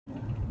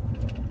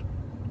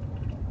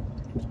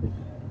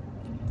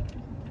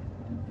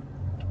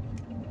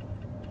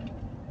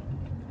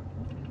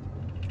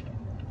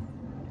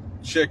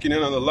Checking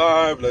in on the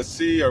live. Let's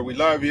see, are we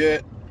live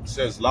yet? It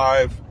says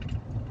live.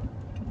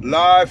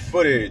 Live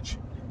footage.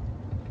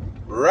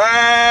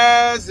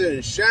 Rise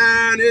and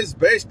shine, it's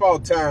baseball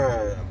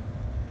time.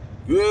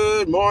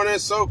 Good morning,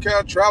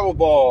 Socal Travel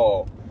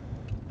Ball.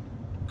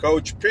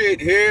 Coach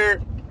Pete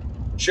here,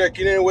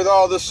 checking in with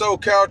all the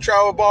Socal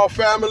Travel Ball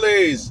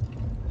families.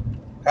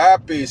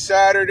 Happy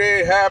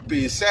Saturday,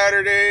 happy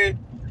Saturday.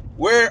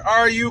 Where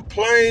are you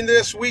playing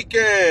this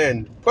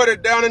weekend? Put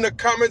it down in the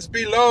comments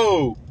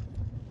below.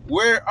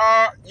 Where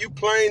are you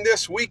playing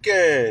this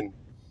weekend?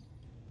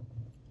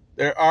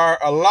 There are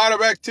a lot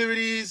of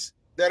activities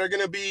that are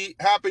going to be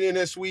happening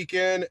this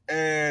weekend,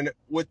 and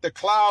with the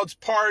clouds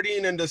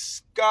parting and the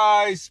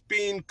skies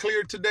being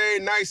clear today,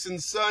 nice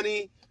and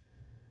sunny,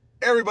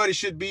 everybody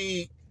should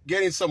be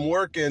getting some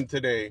work in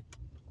today.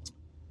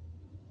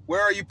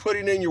 Where are you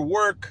putting in your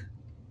work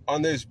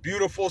on this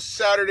beautiful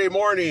Saturday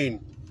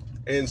morning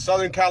in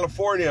Southern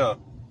California?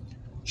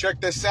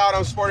 Check this out.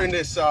 I'm sporting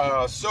this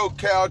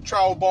Socal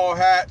Travel Ball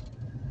hat.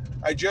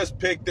 I just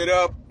picked it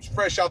up,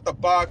 fresh out the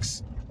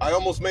box. I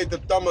almost made the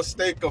dumb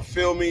mistake of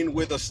filming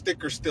with a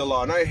sticker still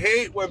on. I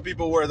hate when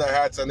people wear the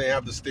hats and they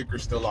have the sticker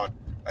still on.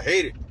 I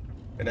hate it.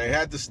 And I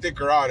had the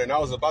sticker on and I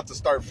was about to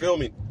start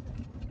filming.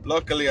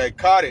 Luckily, I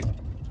caught it.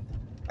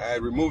 I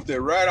removed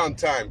it right on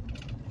time.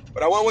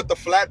 But I went with the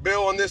flat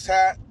bill on this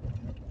hat.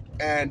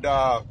 And,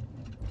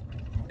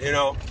 you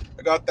know,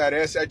 I got that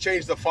S. I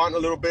changed the font a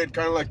little bit,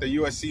 kind of like the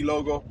USC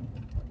logo.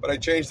 But I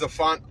changed the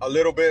font a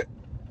little bit.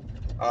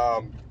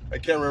 I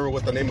can't remember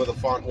what the name of the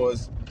font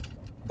was.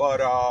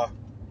 But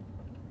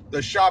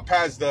the shop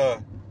has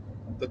the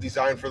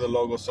design for the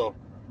logo. So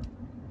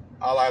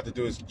all I have to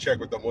do is check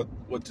with them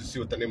what to see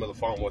what the name of the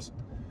font was.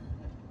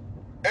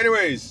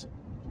 Anyways,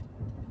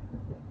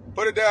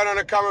 put it down on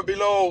a comment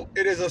below.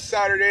 It is a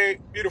Saturday,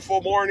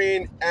 beautiful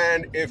morning,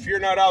 and if you're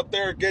not out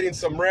there getting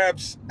some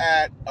reps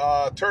at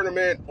a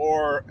tournament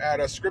or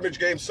at a scrimmage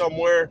game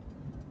somewhere,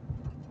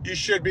 you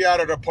should be out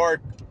of the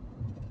park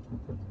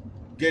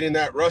getting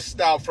that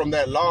rust out from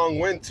that long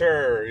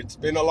winter. It's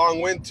been a long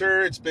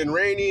winter. It's been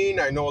raining.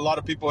 I know a lot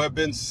of people have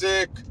been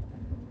sick,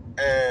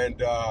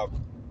 and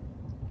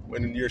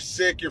when you're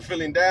sick, you're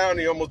feeling down.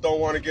 You almost don't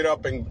want to get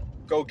up and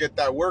go get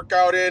that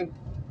workout in.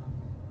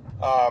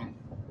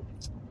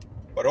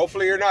 But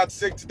hopefully you're not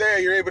sick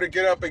today. You're able to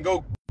get up and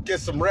go get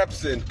some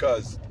reps in,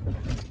 because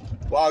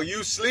while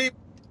you sleep,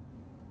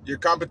 your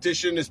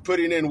competition is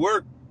putting in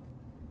work.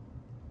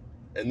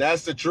 And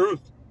that's the truth.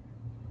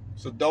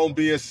 So don't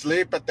be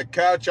asleep at the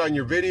couch on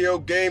your video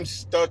game,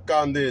 stuck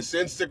on this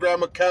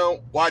Instagram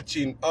account,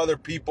 watching other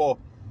people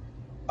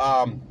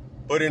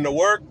put in the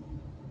work.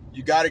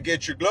 You got to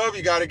get your glove.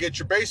 You got to get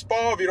your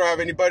baseball. If you don't have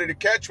anybody to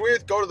catch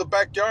with, go to the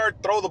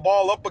backyard, throw the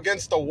ball up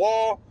against the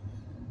wall.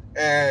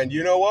 And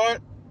you know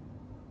what?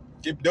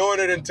 Keep doing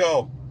it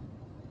until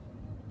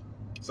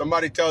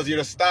somebody tells you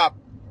to stop.